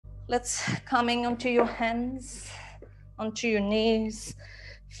Let's coming onto your hands, onto your knees,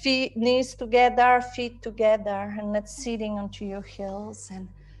 knees together, feet together, and let's sitting onto your heels and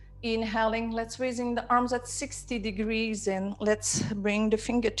inhaling. Let's raising the arms at 60 degrees and let's bring the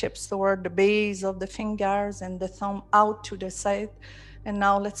fingertips toward the base of the fingers and the thumb out to the side. And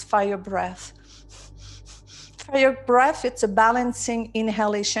now let's fire breath. Fire breath, it's a balancing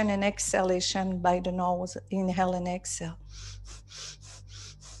inhalation and exhalation by the nose. Inhale and exhale.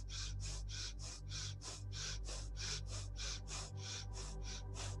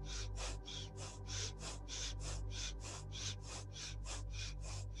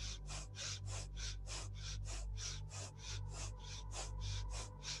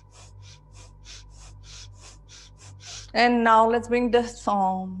 And now let's bring the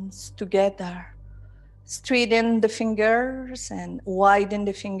thumbs together. Straighten the fingers and widen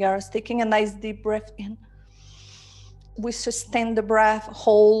the fingers, taking a nice deep breath in. We sustain the breath,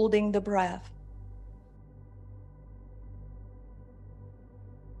 holding the breath.